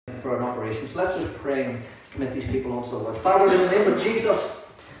for an operation. So let's just pray and commit these people unto the Lord. Father, in the name of Jesus,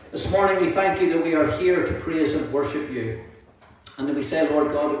 this morning we thank you that we are here to praise and worship you. And that we say,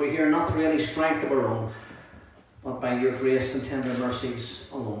 Lord God, that we're here not through any strength of our own, but by your grace and tender mercies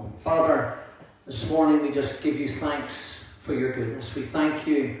alone. Father, this morning we just give you thanks for your goodness. We thank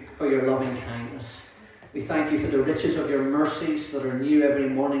you for your loving kindness. We thank you for the riches of your mercies that are new every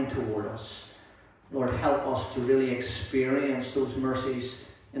morning toward us. Lord, help us to really experience those mercies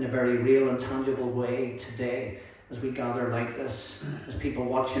in a very real and tangible way today as we gather like this. As people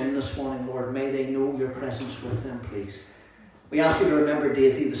watch in this morning, Lord, may they know your presence with them, please. We ask you to remember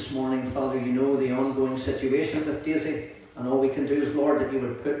Daisy this morning. Father, you know the ongoing situation with Daisy, and all we can do is, Lord, that you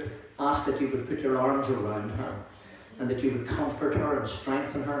would ask that you would put your arms around her, and that you would comfort her and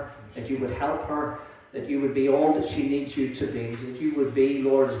strengthen her, that you would help her, that you would be all that she needs you to be, that you would be,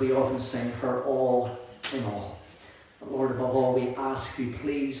 Lord, as we often sing, her all in all. But Lord, above all, we ask you,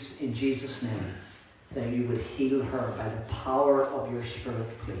 please, in Jesus' name, that you would heal her by the power of your Spirit,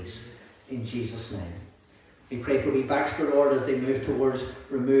 please, in Jesus' name. We pray for wee Baxter, Lord, as they move towards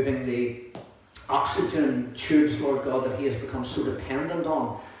removing the oxygen tubes, Lord God, that he has become so dependent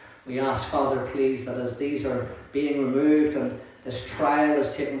on. We ask, Father, please, that as these are being removed and this trial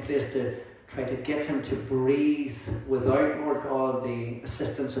is taking place to try to get him to breathe without, Lord God, the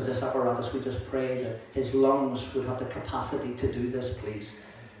assistance of this apparatus, we just pray that his lungs would have the capacity to do this, please.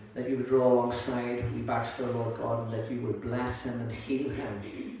 That you would draw alongside wee Baxter, Lord God, and that you would bless him and heal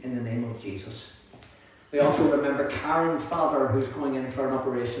him in the name of Jesus. We also remember Karen, Father, who's going in for an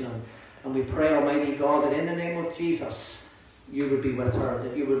operation, and we pray, Almighty God, that in the name of Jesus, you would be with her,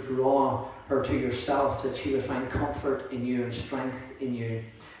 that you would draw her to yourself, that she would find comfort in you and strength in you,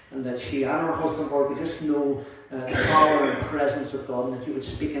 and that she and her husband, Lord, would just know the power and presence of God, and that you would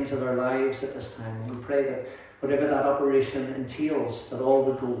speak into their lives at this time. And we pray that whatever that operation entails, that all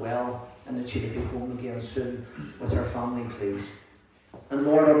would go well, and that she would be home again soon with her family, please. And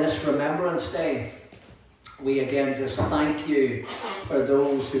Lord, on this Remembrance Day, we again just thank you for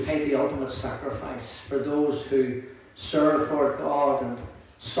those who paid the ultimate sacrifice, for those who served, Lord God, and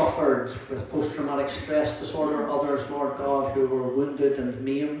suffered with post-traumatic stress disorder, others, Lord God, who were wounded and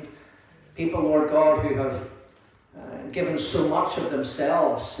maimed, people, Lord God, who have given so much of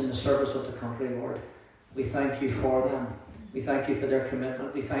themselves in the service of the country, Lord. We thank you for them. We thank you for their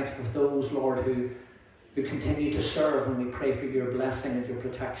commitment. We thank you for those, Lord, who continue to serve, and we pray for your blessing and your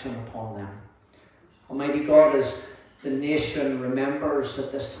protection upon them. Almighty God, as the nation remembers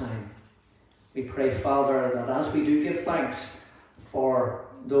at this time, we pray, Father, that as we do give thanks for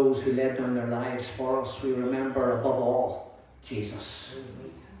those who laid down their lives for us, we remember above all Jesus,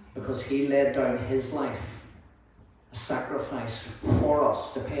 because he laid down his life, a sacrifice for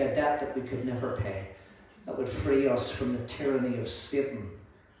us to pay a debt that we could never pay, that would free us from the tyranny of Satan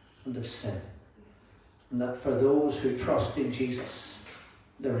and of sin. And that for those who trust in Jesus,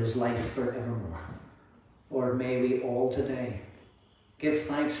 there is life forevermore. Lord, may we all today give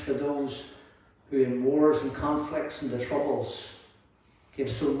thanks for those who in wars and conflicts and the troubles give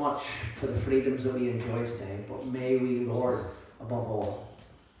so much for the freedoms that we enjoy today. But may we, Lord, above all,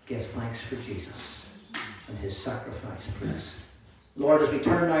 give thanks for Jesus and his sacrifice, please. Lord, as we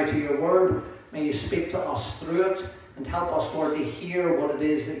turn now to your word, may you speak to us through it and help us, Lord, to hear what it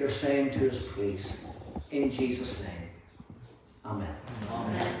is that you're saying to us, please. In Jesus' name. Amen.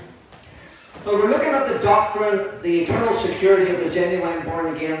 Amen. Well, we're looking at the doctrine, the eternal security of the genuine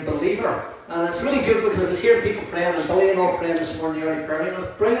born-again believer. And it's really good because we hear people praying, and Billy and all praying this morning, the early prayer meeting.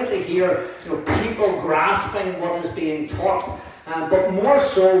 It's brilliant to hear people grasping what is being taught, but more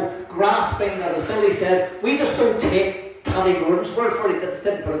so grasping that, as Billy said, we just don't take Tatty Gordon's word for it. He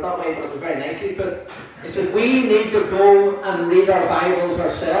didn't put it that way, but it was very nicely put. He said, we need to go and read our Bibles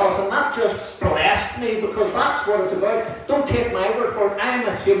ourselves, and that just blessed me, because that's what it's about. Don't take my word for it. I'm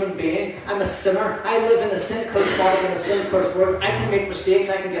a human being. I'm a sinner. I live in a sin-cursed body and a sin-cursed world. I can make mistakes.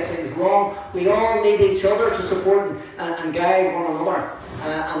 I can get things wrong. We all need each other to support and guide one another.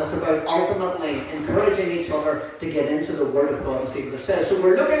 And it's about ultimately encouraging each other to get into the Word of God and see what it says. So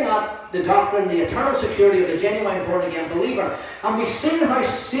we're looking at the doctrine, the eternal security of the genuine born-again believer. And we've seen how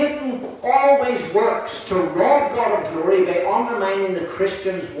Satan always works to rob God of glory by undermining the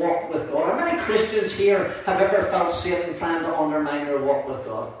Christian's walk with God. How many Christians here have ever felt Satan trying to undermine their walk with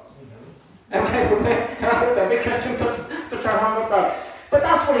God? Every Christian puts their hand up that. But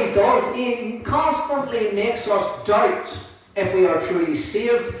that's what he does. He constantly makes us doubt if we are truly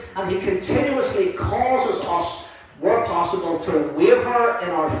saved, and he continuously causes us, where possible, to waver in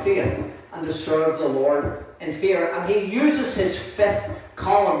our faith and to serve the Lord in fear. And he uses his fifth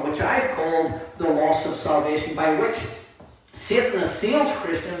column, which I've called the loss of salvation, by which Satan assails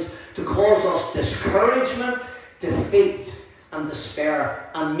Christians to cause us discouragement, defeat, and despair,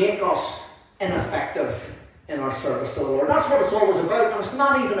 and make us ineffective in our service to the Lord. That's what it's always about, and it's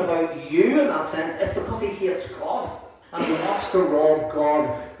not even about you in that sense. It's because he hates God, and he wants to rob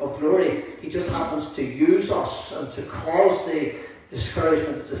God of glory. He just happens to use us and to cause the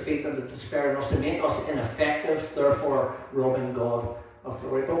discouragement, the defeat, and the despair in us, to make us ineffective, therefore robbing God of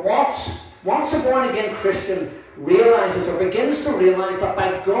glory. But once a born-again Christian realizes or begins to realize that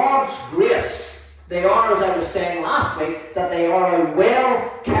by God's grace, they are, as I was saying last week, that they are a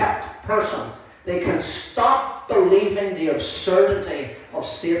well-kept person. They can stop believing the absurdity of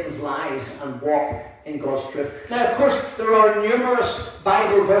Satan's lies and walk in God's truth. Now, of course, there are numerous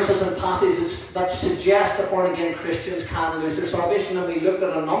Bible verses and passages that suggest that born-again Christians can lose their salvation, and we looked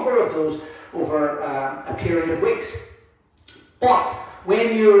at a number of those over a period of weeks. But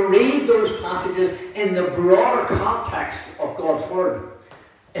when you read those passages in the broader context of God's Word,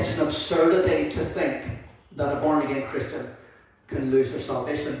 it's an absurdity to think that a born-again Christian can lose their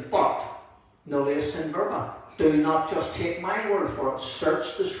salvation. But nullius in verba. Do not just take my word for it.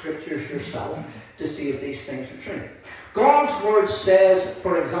 Search the Scriptures yourself to see if these things are true. God's Word says,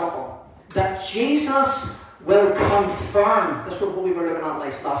 for example, that Jesus will confirm, this is what we were looking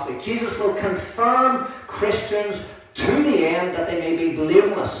at last week, Jesus will confirm Christians to the end that they may be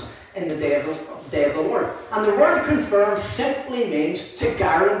blameless in the day of the Lord. And the word confirm simply means to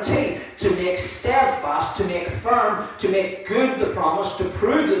guarantee, to make steadfast, to make firm, to make good the promise, to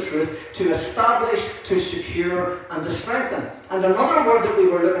prove the truth, to establish, to secure, and to strengthen. And another word that we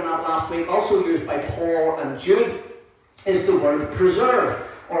were looking at last week, also used by Paul and Jude, is the word preserve,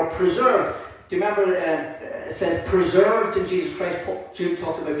 or preserved. Do you remember it says preserved in Jesus Christ? Jude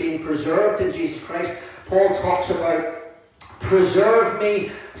talks about being preserved in Jesus Christ. Paul talks about preserve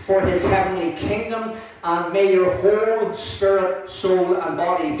me for his heavenly kingdom, and may your whole spirit, soul, and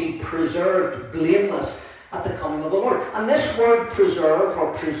body be preserved blameless at the coming of the Lord. And this word preserve,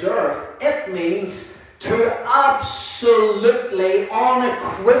 or preserve, it means to absolutely,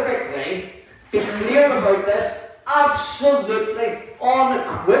 unequivocally, be clear about this, absolutely,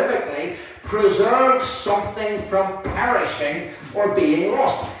 unequivocally preserve something from perishing or being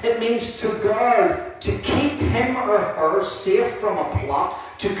lost. It means to guard, to keep him or her safe from a plot,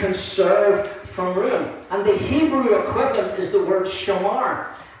 to conserve from ruin. And the Hebrew equivalent is the word shamar,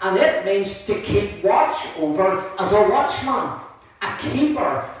 and it means to keep watch over as a watchman, a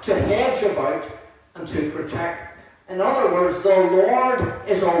keeper to hedge about and to protect. In other words, the Lord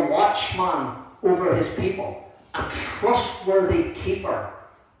is a watchman over his people, a trustworthy keeper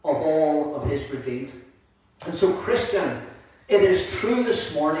of all of his redeemed. And so, Christian, it is true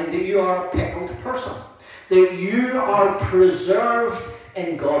this morning that you are a pickled person, that you are preserved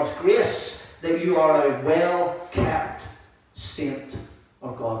in God's grace, that you are a well-kept saint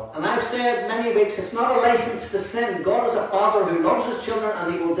of God. And I've said many weeks, it's not a license to sin. God is a father who loves his children,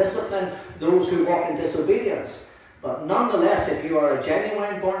 and he will discipline those who walk in disobedience. But nonetheless, if you are a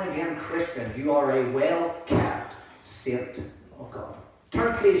genuine born-again Christian, you are a well-kept saint of God.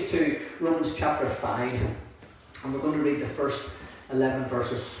 Turn please to Romans chapter 5, and we're going to read the first 11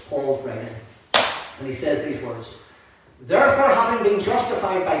 verses. Paul's writing, and he says these words: Therefore, having been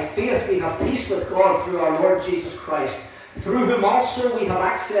justified by faith, we have peace with God through our Lord Jesus Christ, through whom also we have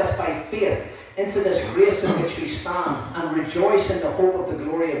access by faith into this grace in which we stand, and rejoice in the hope of the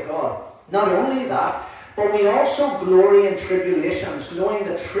glory of God. Not only that, but we also glory in tribulations, knowing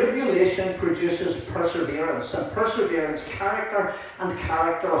that tribulation produces perseverance, and perseverance character, and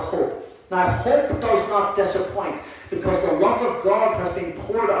character hope. Now hope does not disappoint, because the love of God has been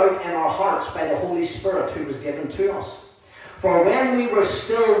poured out in our hearts by the Holy Spirit who was given to us. For when we were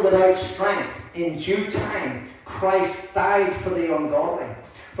still without strength, in due time Christ died for the ungodly.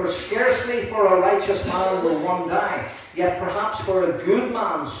 For scarcely for a righteous man will one die, yet perhaps for a good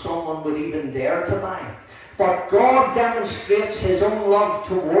man someone would even dare to die. But God demonstrates his own love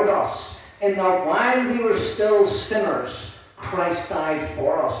toward us, in that while we were still sinners, Christ died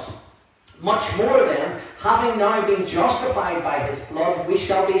for us. Much more then, having now been justified by his blood, we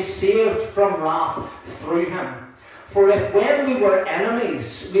shall be saved from wrath through him. For if when we were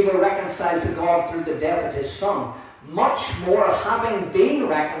enemies, we were reconciled to God through the death of his Son, much more, having been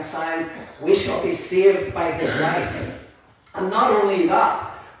reconciled, we shall be saved by his life. And not only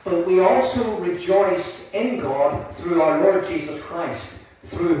that, but we also rejoice in God through our Lord Jesus Christ,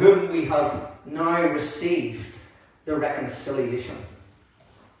 through whom we have now received the reconciliation.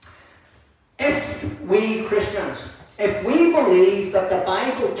 If we Christians, if we believe that the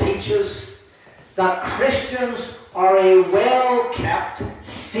Bible teaches that Christians are a well-kept,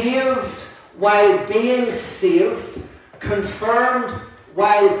 saved while being saved, confirmed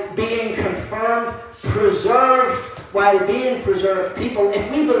while being confirmed, preserved while being preserved. People,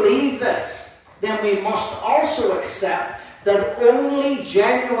 if we believe this, then we must also accept that only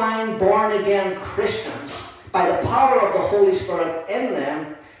genuine born-again Christians, by the power of the Holy Spirit in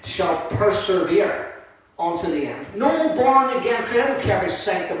them, shall persevere unto the end. No born-again Christian, I don't care how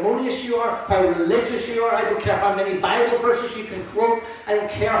sanctimonious you are, how religious you are, I don't care how many Bible verses you can quote, I don't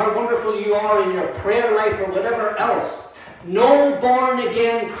care how wonderful you are in your prayer life or whatever else. No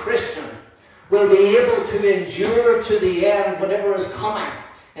born-again Christian will be able to endure to the end whatever is coming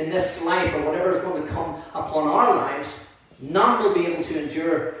in this life or whatever is going to come upon our lives. None will be able to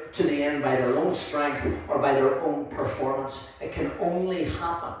endure to the end by their own strength or by their own performance. It can only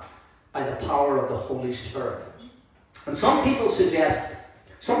happen by the power of the Holy Spirit. And some people suggest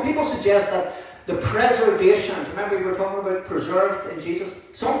that the preservation, remember we were talking about preserved in Jesus?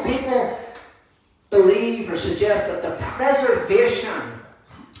 Some people believe or suggest that the preservation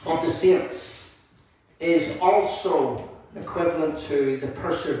of the saints is also equivalent to the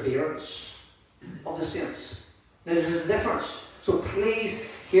perseverance of the saints. Now, there's a difference. So please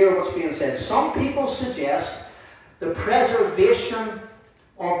hear what's being said. Some people suggest the preservation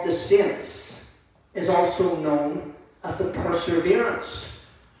of the saints is also known as the perseverance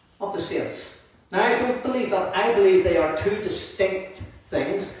of the saints. Now, I don't believe that. I believe they are two distinct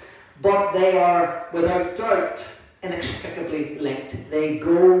things, but they are, without doubt, inextricably linked. They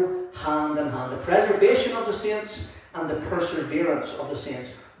go hand in hand. The preservation of the saints and the perseverance of the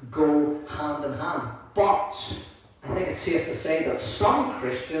saints go hand in hand. But I think it's safe to say that some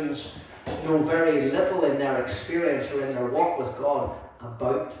Christians know very little in their experience or in their walk with God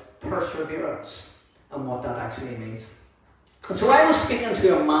about perseverance and what that actually means. And so I was speaking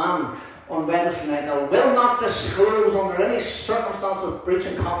to a man on Wednesday night. I will not disclose under any circumstance of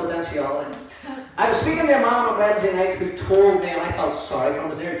breaching confidentiality. I was speaking to a man on Wednesday night who told me, and I felt sorry for him, I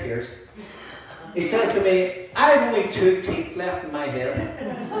was near tears. He says to me, I have only 2 teeth left in my head.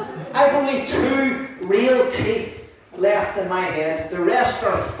 I have only 2 real teeth left in my head. The rest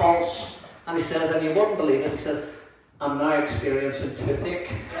are false. And he says, and you wouldn't believe it, he says, I'm now experiencing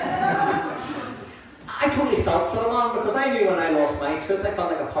toothache. I totally felt for the man because I knew when I lost my tooth, I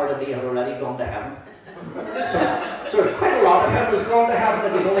felt like a part of me had already gone to heaven. So there's quite a lot of him who's gone to heaven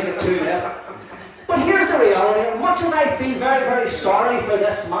and he's only got 2 left. But here's the reality. Much as I feel very, very sorry for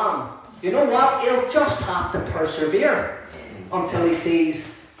this man, you know what? He'll just have to persevere until he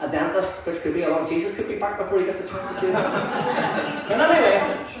sees a dentist, which could be along. Jesus could be back before he gets a chance to see that. But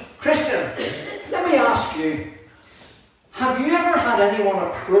anyway, Christian, let me ask you, have you ever had anyone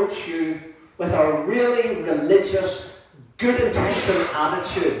approach you with a really religious, good-intentioned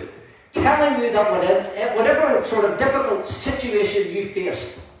attitude, telling you that whatever sort of difficult situation you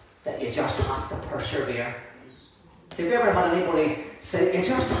faced, that you just have to persevere? Have you ever had anybody say, you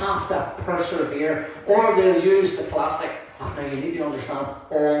just have to persevere? Or they'll use the classic, oh, now you need to understand,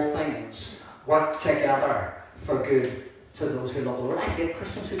 all things work together for good to those who love the Lord. I hate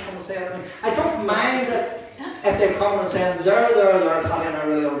Christians who come and say that to me. I don't mind it if they come and say, there, Tally, and I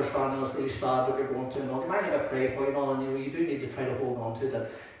really understand, and it's really sad that you're going through, and all. You mind if I pray for you, and all, and you do need to try to hold on to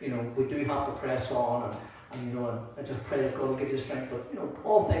that. We do have to press on, and I just pray that God will give you the strength. But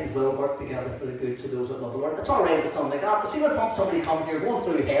all things will work together for the good to those that love the Lord. It's all right with something like that. But see when somebody comes, you're going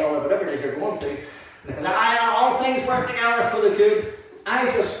through hell or whatever it is you're going through, and all things work together for the good. I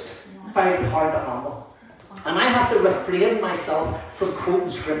just find it hard to handle. And I have to refrain myself from quoting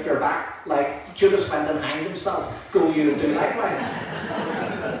scripture back, like Judas went and hanged himself. Go you and do likewise.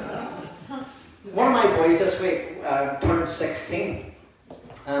 One of my boys this week turned 16.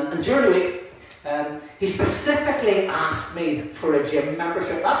 And during the week, he specifically asked me for a gym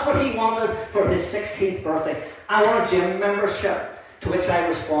membership. That's what he wanted for his 16th birthday. I want a gym membership. To which I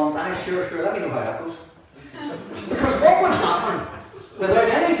respond, sure, let me know how that goes. Because what would happen, without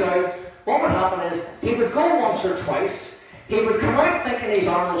any doubt, what would happen is he would go once or twice. He would come out thinking he's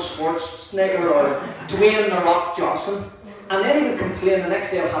Arnold Schwarzenegger or Dwayne "The Rock" Johnson. And then he would complain the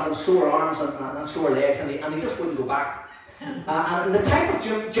next day of having sore arms and sore legs, and he just wouldn't go back. And the type of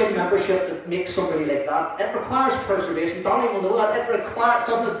gym membership that makes somebody like that, it requires perseverance. Donnie will know that. It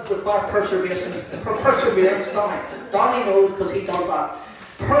doesn't require perseverance, Donnie. Donnie knows because he does that.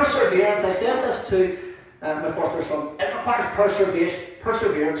 Perseverance, I said this to my foster son, it requires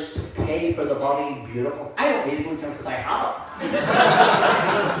perseverance to pay for the body beautiful. I don't need to go to the gym because I have it.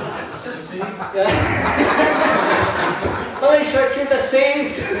 Well, church, you're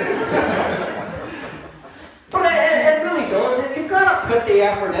deceived. But it really does. You've got to put the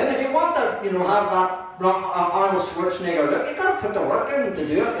effort in. If you want to have that Arnold Schwarzenegger look. You've got to put the work in to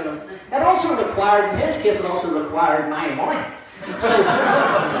do it. It also required, in his case, it also required my money.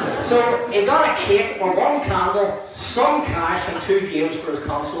 So he got a cake with one candle, some cash, and 2 games for his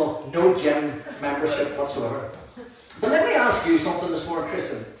console. No gym membership whatsoever. But let me ask you something this morning,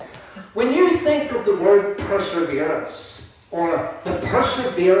 Christian. When you think of the word perseverance, or the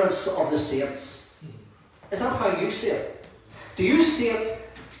perseverance of the saints, is that how you see it? Do you see it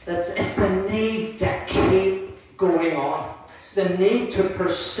that it's the need to keep going on, the need to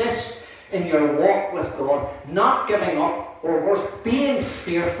persist in your walk with God, not giving up, or worse, being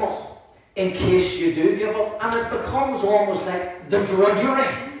fearful in case you do give up? And it becomes almost like the drudgery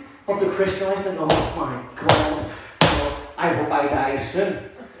of the Christian life. Oh my God, I hope I die soon,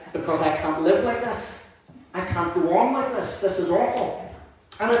 because I can't live like this. I can't go on like this. This is awful.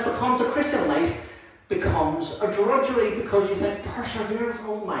 And it becomes, the Christian life becomes a drudgery, because you think, perseverance,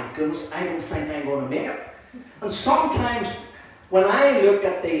 oh my goodness, I don't think I'm going to make it. And sometimes when I look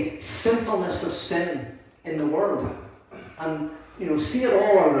at the sinfulness of sin in the world, and see it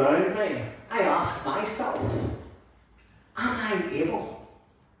all around me, I ask myself, am I able?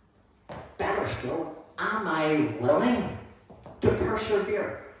 Better still, am I willing to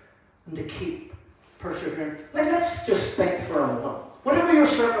persevere and to keep persevering? Let's just think for a moment. Whatever your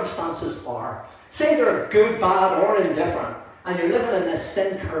circumstances are, say they're good, bad, or indifferent, and you're living in this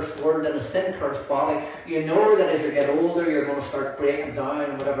sin-cursed world, in a sin-cursed body, you know that as you get older, you're going to start breaking down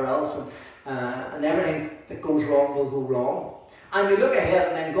and whatever else, and everything that goes wrong will go wrong. And you look ahead,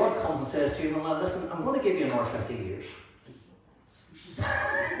 and then God comes and says to you, well, listen, I'm going to give you another 50 years.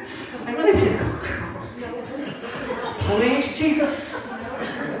 I'm going to give you please, Jesus,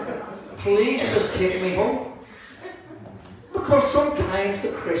 please just take me home. Because sometimes the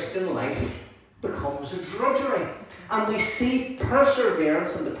Christian life becomes a drudgery. And we see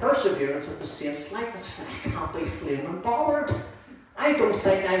perseverance and the perseverance of the saints like this. I can't be flaming bothered. I don't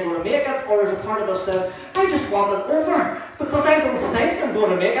think I'm going to make it. Or as a part of us said, I just want it over, because I don't think I'm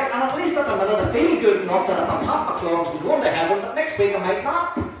going to make it. And at least at the minute I feel good enough that if I pop my clogs I'm going to heaven, but next week I might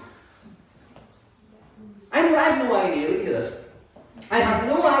not. I have no idea, look at this. I have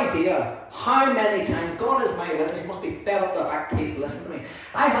no idea how many times, God is my witness, he must be fed up to the back teeth, listen to me.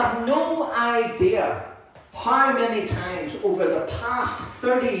 I have no idea how many times over the past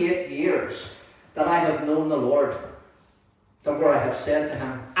 38 years that I have known the Lord, that where I have said to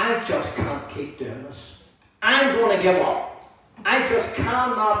him, I just can't keep doing this. I'm going to give up. I just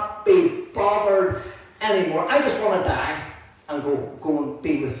cannot be bothered anymore. I just want to die and go and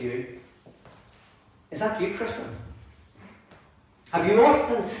be with you. Is that you, Christian? Have you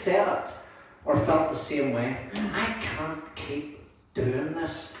often said it or felt the same way? I can't keep doing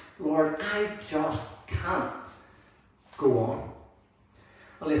this, Lord. I just can't go on.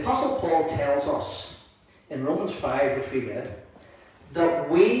 Well, the Apostle Paul tells us in Romans 5, which we read, that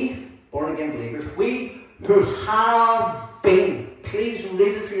we, born-again believers, we who have been, please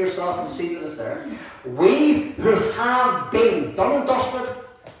read it for yourself and see that it's there, we who have been, done and dusted,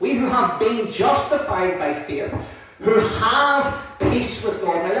 we who have been justified by faith, who have peace with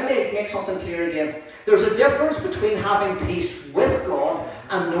God. Now let me make something clear again. There's a difference between having peace with God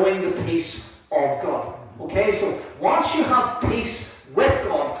and knowing the peace of God. Okay, so once you have peace with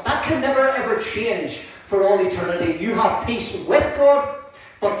God, that can never ever change for all eternity. You have peace with God,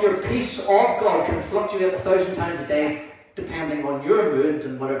 but your peace of God can fluctuate 1,000 times a day depending on your mood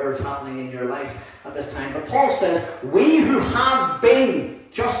and whatever is happening in your life at this time. But Paul says, we who have been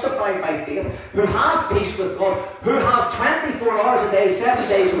justified by faith, who have peace with God, who have 24 hours a day, 7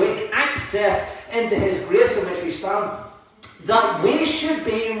 days a week, access into his grace in which we stand, that we should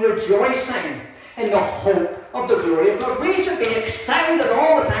be rejoicing in the hope of the glory of God. We should be excited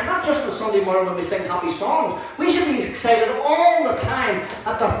all the time, not just on Sunday morning when we sing happy songs. We should be excited all the time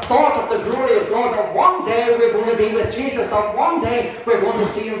at the thought of the glory of God, that one day we're going to be with Jesus, that one day we're going to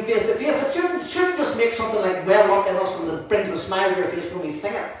see him face to face. It shouldn't just make something like well up in us and it brings a smile to your face when we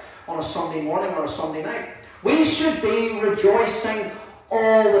sing it on a Sunday morning or a Sunday night. We should be rejoicing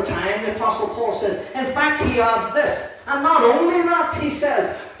all the time, the Apostle Paul says. In fact, he adds this, and not only that, he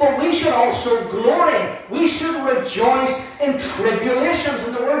says, but we should also glory. We should rejoice in tribulations.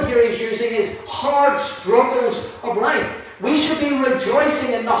 And the word here he's using is hard struggles of life. We should be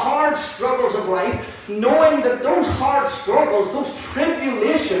rejoicing in the hard struggles of life, knowing that those hard struggles, those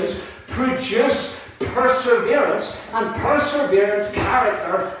tribulations, produce perseverance, and perseverance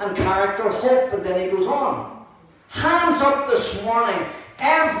character, and character hope. And then he goes on. Hands up this morning,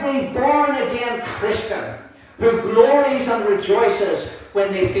 every born-again Christian who glories and rejoices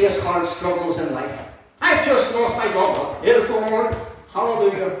when they face hard struggles in life. I've just lost my job. Yes, Lord.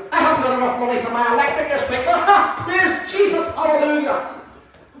 Hallelujah. I haven't got enough money for my electric this week. Praise Jesus. Hallelujah.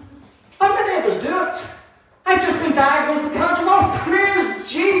 How many of us do it? I've just been diagnosed with cancer. Well,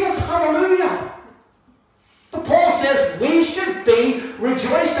 praise Jesus. Hallelujah. But Paul says we should be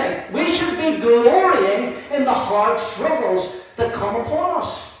rejoicing. We should be glorying in the hard struggles that come upon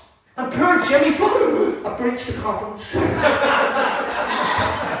us. And poor Jimmy's, I breached the conference.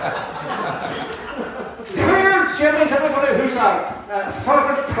 Poor Jimmy's, everybody who's a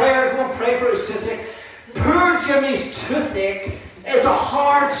fervent prayer, go and pray for his toothache. Poor Jimmy's toothache is a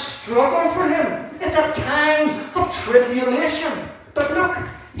hard struggle for him. It's a time of tribulation. But look,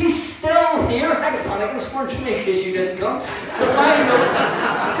 he's still here. I was panicking this morning, Jimmy, in case you didn't come. Because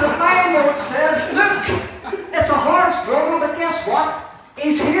my note said, look, it's a hard struggle, but guess what?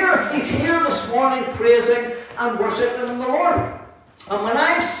 He's here. He's here this morning praising and worshiping the Lord. And when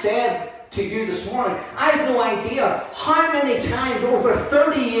I've said to you this morning, I have no idea how many times over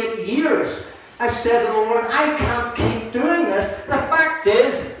 38 years I've said to the Lord, I can't keep doing this. The fact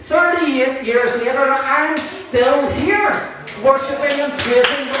is, 38 years later, I'm still here worshiping and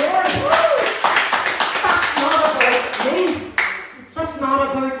praising the Lord. That's not about me. That's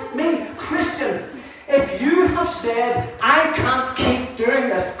not about me. Christian, if you have said, I can't keep doing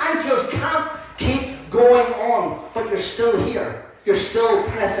this, I just can't keep going on, but you're still here, you're still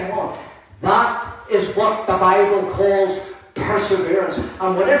pressing on, that is what the Bible calls perseverance.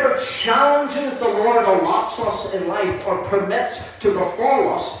 And whatever challenges the Lord allots us in life or permits to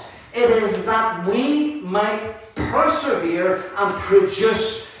befall us, it is that we might persevere and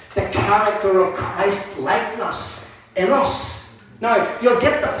produce the character of Christ-likeness in us. Now, you'll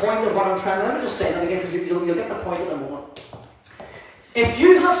get the point of what I'm trying to... Let me just say that again, because you'll get the point in a moment. If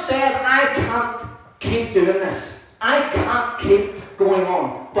you have said, I can't keep doing this, I can't keep going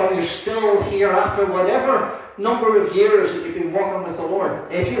on, but you're still here after whatever number of years that you've been walking with the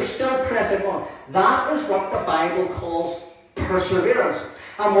Lord, if you're still pressing on, that is what the Bible calls perseverance.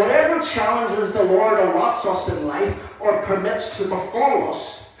 And whatever challenges the Lord allots us in life or permits to befall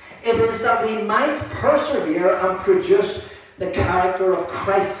us, it is that we might persevere and produce the character of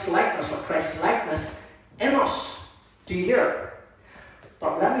Christ's likeness or Christ's likeness in us. Do you hear it?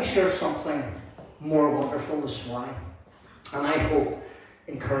 But let me share something more wonderful this morning, and I hope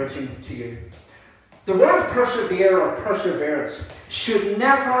encouraging to you. The word persevere or perseverance should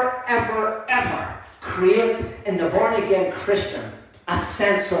never, ever, ever create in the born-again Christian a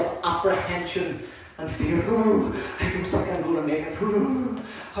sense of apprehension and fear. Oh, I don't think I'm going to make it. Oh,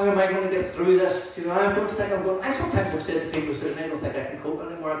 how am I going to get through this? You know, I don't think I'm going. I sometimes have said to people, I don't think I can cope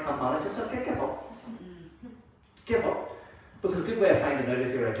anymore. I can't manage. I said, okay, give up. Give up. Because a good way of finding out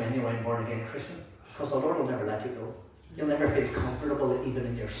if you're a genuine born-again Christian, because the Lord will never let you go. You'll never feel comfortable even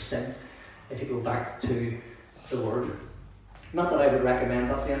in your sin if you go back to the Word. Not that I would recommend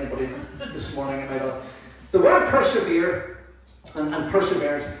that to anybody this morning. The word persevere and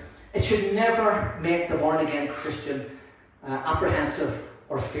perseverance, it should never make the born-again Christian apprehensive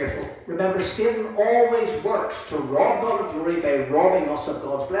or fearful. Remember, Satan always works to rob God of glory by robbing us of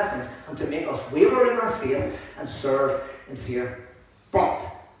God's blessings and to make us waver in our faith and serve in fear. But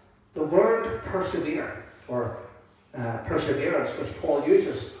the word persevere or perseverance, which Paul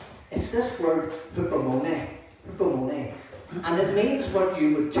uses, it's this word hupomone, and it means what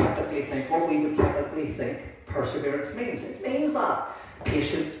you would typically think, what we would typically think perseverance means. It means that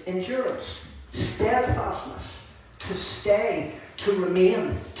patient endurance, steadfastness, to stay, to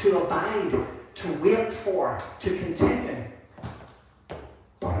remain, to abide, to wait for, to continue.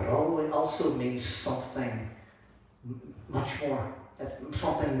 But it also means something much more,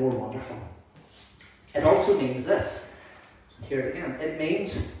 something more wonderful. It also means this. Hear it again. It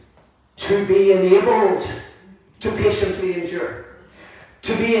means to be enabled to patiently endure,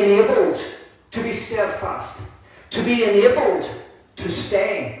 to be enabled to be steadfast, to be enabled to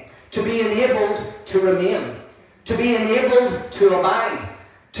stay, to be enabled to remain, to be enabled to abide,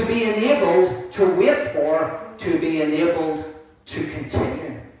 to be enabled to wait for, to be enabled to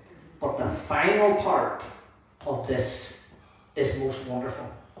continue. But the final part of this is most wonderful.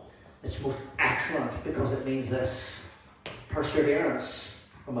 It's most excellent because it means this. Perseverance,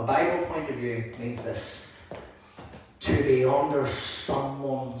 from a Bible point of view, means this: to be under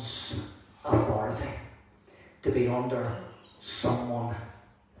someone's authority, to be under someone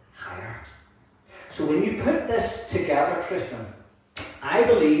higher. So when you put this together, Christian, I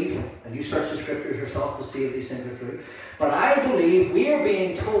believe, and you search the scriptures yourself to see if these things are true, but I believe we are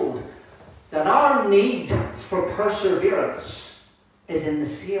being told that our need for perseverance is in the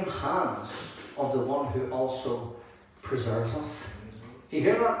same hands of the one who also preserves us. Do you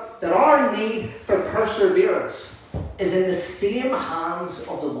hear that? That our need for perseverance is in the same hands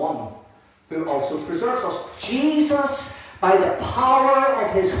of the one who also preserves us. Jesus, by the power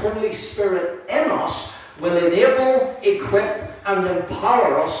of his Holy Spirit in us, will enable, equip, and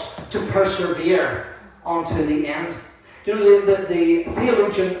empower us to persevere unto the end. You know, the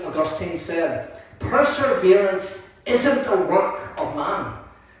theologian Augustine said, perseverance isn't a work of man,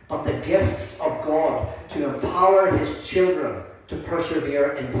 but the gift of God to empower his children to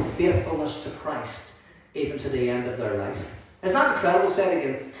persevere in faithfulness to Christ, even to the end of their life. Isn't that incredible? Say it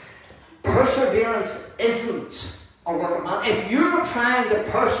again. Perseverance isn't a work of man. If you're trying to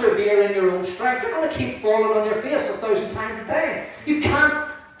persevere in your own strength, you're going to keep falling on your face 1,000 times a day. You can't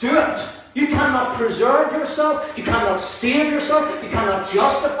do it. You cannot preserve yourself. You cannot save yourself. You cannot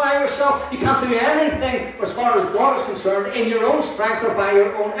justify yourself. You can't do anything as far as God is concerned in your own strength or by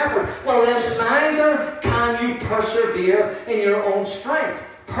your own effort. Well, then neither can you persevere in your own strength.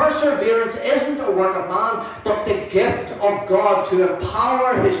 Perseverance isn't a work of man, but the gift of God to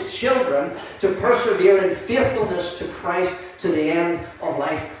empower his children to persevere in faithfulness to Christ to the end of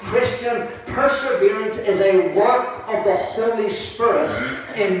life. Christian, perseverance is a work of the Holy Spirit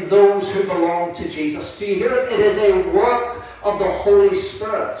in those who belong to Jesus. Do you hear it? It is a work of the Holy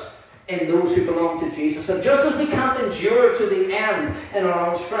Spirit in those who belong to Jesus. And just as we can't endure to the end in our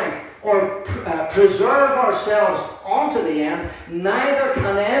own strength, or preserve ourselves unto the end, neither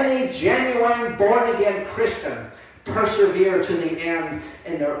can any genuine born-again Christian persevere to the end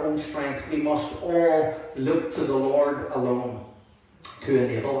in their own strength. We must all look to the Lord alone to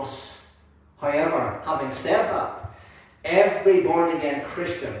enable us. However, having said that, every born-again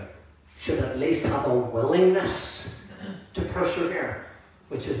Christian should at least have a willingness to persevere,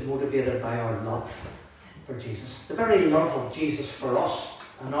 which is motivated by our love for Jesus. The very love of Jesus for us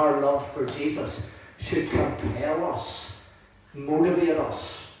and our love for Jesus should compel us, motivate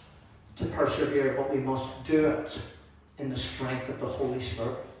us to persevere, but we must do it in the strength of the Holy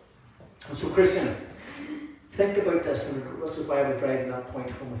Spirit. And so, Christian, think about this, and this is why I was driving that point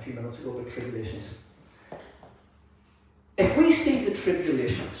home a few minutes ago about tribulations. If we see the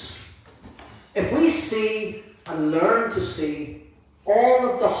tribulations, if we see and learn to see all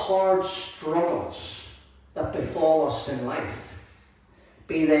of the hard struggles that befall us in life,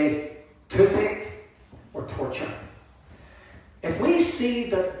 be they toothache or torture, if we see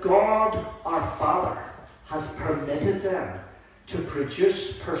that God our Father has permitted them to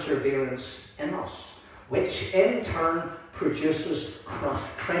produce perseverance in us, which in turn produces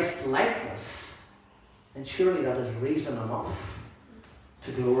Christ-likeness, then surely that is reason enough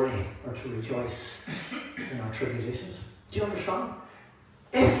to glory or to rejoice in our tribulations. Do you understand?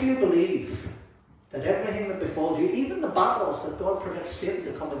 If you believe that everything that befalls you, even the battles that God permits Satan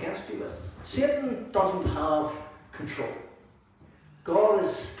to come against you with, Satan doesn't have control. God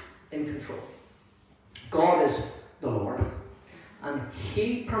is in control. God is the Lord. And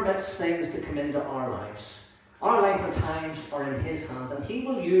he permits things to come into our lives. Our life and times are in his hands, and he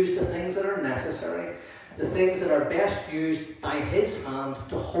will use the things that are necessary, the things that are best used by his hand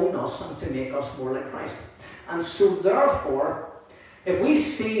to hone us and to make us more like Christ. And so therefore, if we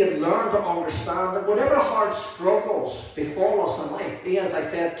see and learn to understand that whatever hard struggles befall us in life, be as I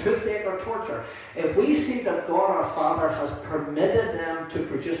said, toothache or torture, if we see that God our Father has permitted them to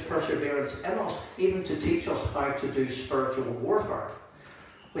produce perseverance in us, even to teach us how to do spiritual warfare,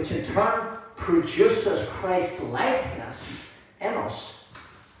 which in turn produces Christ-likeness in us,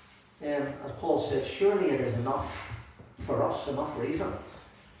 then, as Paul said, surely it is enough for us, enough reason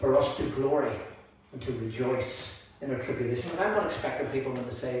for us to glory and to rejoice in our tribulation. And I'm not expecting people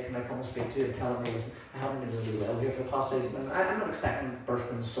to say, can I come and speak to you and tell me, listen, I haven't been really well here for the past days. And I'm not expecting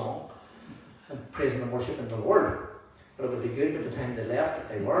bursting in song and praising and worshiping the Lord. But it would be good by the time they left that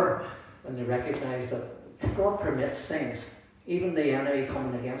they were, when they recognised that if God permits things, even the enemy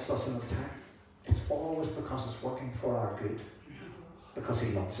coming against us in the time, it's always because it's working for our good, because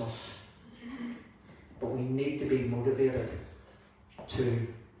he loves us. But we need to be motivated to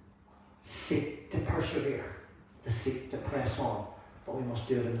seek to persevere, to seek to press on, but we must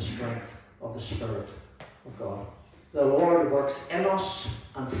do it in the strength of the Spirit of God. The Lord works in us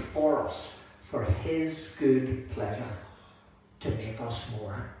and for us for his good pleasure to make us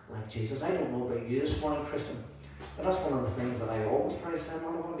more like Jesus. I don't know about you this morning, Christian, but that's one of the things that I always pray. I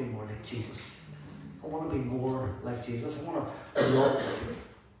want to be more like Jesus. I want to be more like Jesus. I want to love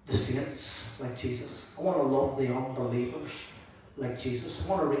the saints like Jesus. I want to love the unbelievers like Jesus. I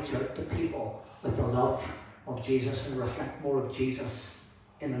want to reach out to people with the love of Jesus and reflect more of Jesus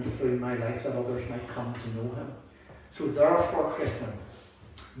in and through my life, that others might come to know him. So therefore, Christian,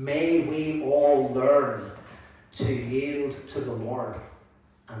 may we all learn to yield to the Lord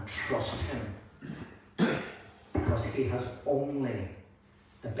and trust him, because because he has only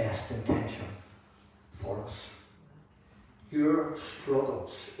the best intention for us. Your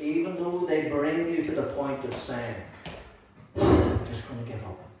struggles, even though they bring you to the point of saying, I'm just going to give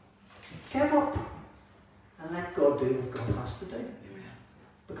up. Give up and let God do what God has to do.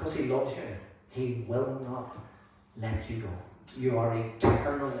 Because he loves you. He will not let you go. You are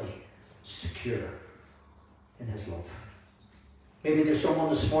eternally secure in his love. Maybe there's someone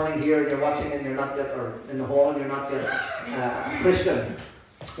this morning here, you're watching and you're not yet, or in the hall and you're not yet a Christian.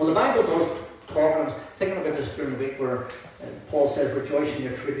 Well, the Bible does talk, I was thinking about this during the week where Paul says, rejoice in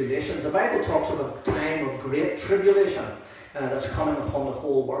your tribulations. The Bible talks of a time of great tribulation that's coming upon the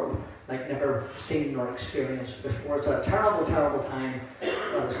whole world, like never seen nor experienced before. It's a terrible, terrible time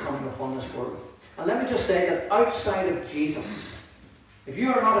that is coming upon this world. And let me just say that outside of Jesus, if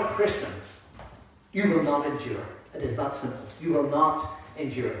you are not a Christian, you will not endure. It is that simple. You will not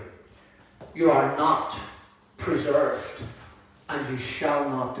endure. You are not preserved, and you shall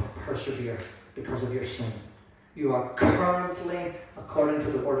not persevere because of your sin. You are currently, according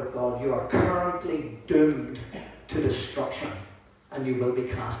to the Word of God, you are currently doomed to destruction, and you will be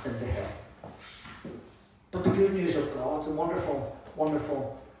cast into hell. But the good news of God, the wonderful,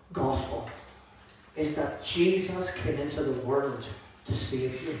 wonderful gospel, is that Jesus came into the world to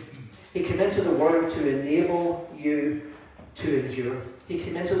save you. He came into the world to enable you to endure. He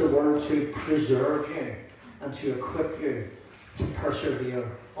came into the world to preserve you and to equip you to persevere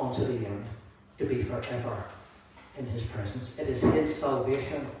unto the end, to be forever in his presence. It is his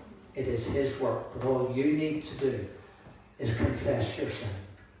salvation. It is his work. But all you need to do is confess your sin.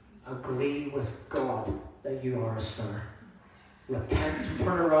 Agree with God that you are a sinner. Repent,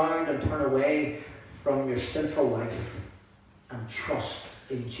 turn around and turn away from your sinful life and trust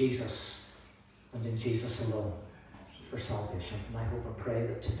in Jesus and in Jesus alone for salvation. And I hope and pray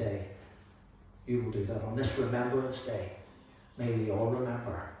that today you will do that. On this Remembrance Day, may we all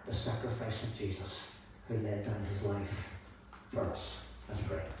remember the sacrifice of Jesus who laid down his life for us. Let's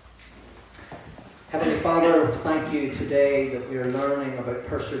pray. Heavenly Father, thank you today that we are learning about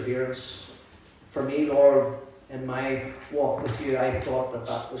perseverance. For me, Lord, in my walk with you, I thought that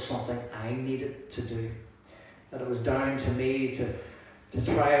that was something I needed to do. That it was down to me to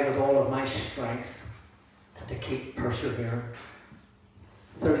try with all of my strength to keep persevering.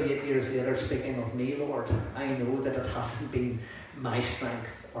 38 years later, speaking of me, Lord, I know that it hasn't been my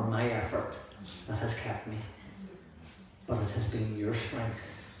strength or my effort that has kept me, but it has been your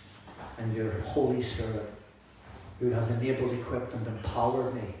strength and your Holy Spirit who has enabled, equipped and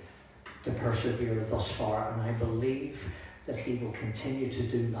empowered me to persevere thus far, and I believe that he will continue to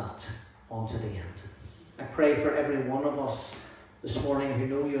do that unto the end. I pray for every one of us this morning who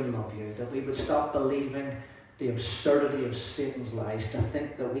know you and love you, that we would stop believing the absurdity of Satan's lies, to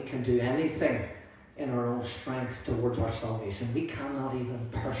think that we can do anything in our own strength towards our salvation. We cannot even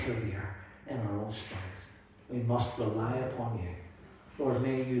persevere in our own strength. We must rely upon you. Lord,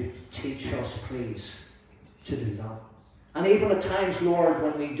 may you teach us, please, to do that. And even at times, Lord,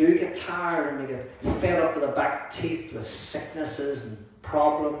 when we do get tired and we get fed up to the back teeth with sicknesses and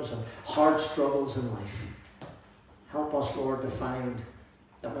problems and hard struggles in life, help us, Lord, to find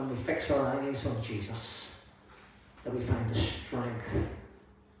that when we fix our eyes on Jesus, that we find the strength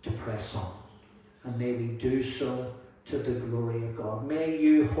to press on. And may we do so to the glory of God. May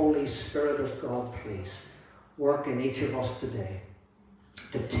you, Holy Spirit of God, please, work in each of us today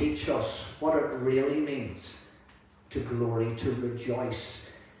to teach us what it really means to glory, to rejoice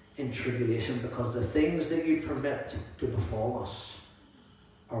in tribulation, because the things that you permit to befall us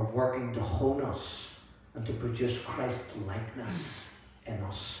are working to hone us and to produce Christ-likeness in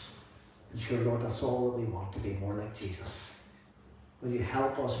us. And sure, Lord, that's all that we want, to be more like Jesus. Will you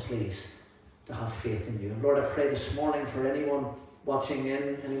help us, please, to have faith in you? And Lord, I pray this morning for anyone watching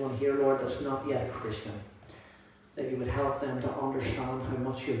in, anyone here, Lord, that's not yet a Christian, that you would help them to understand how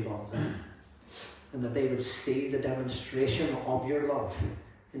much you love them, and that they would see the demonstration of your love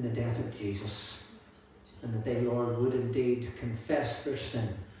in the death of Jesus, and that they, Lord, would indeed confess their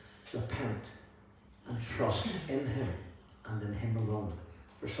sin, repent, and trust in him and in him alone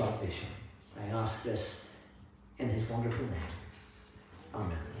for salvation. I ask this in his wonderful name.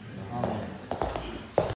 Amen.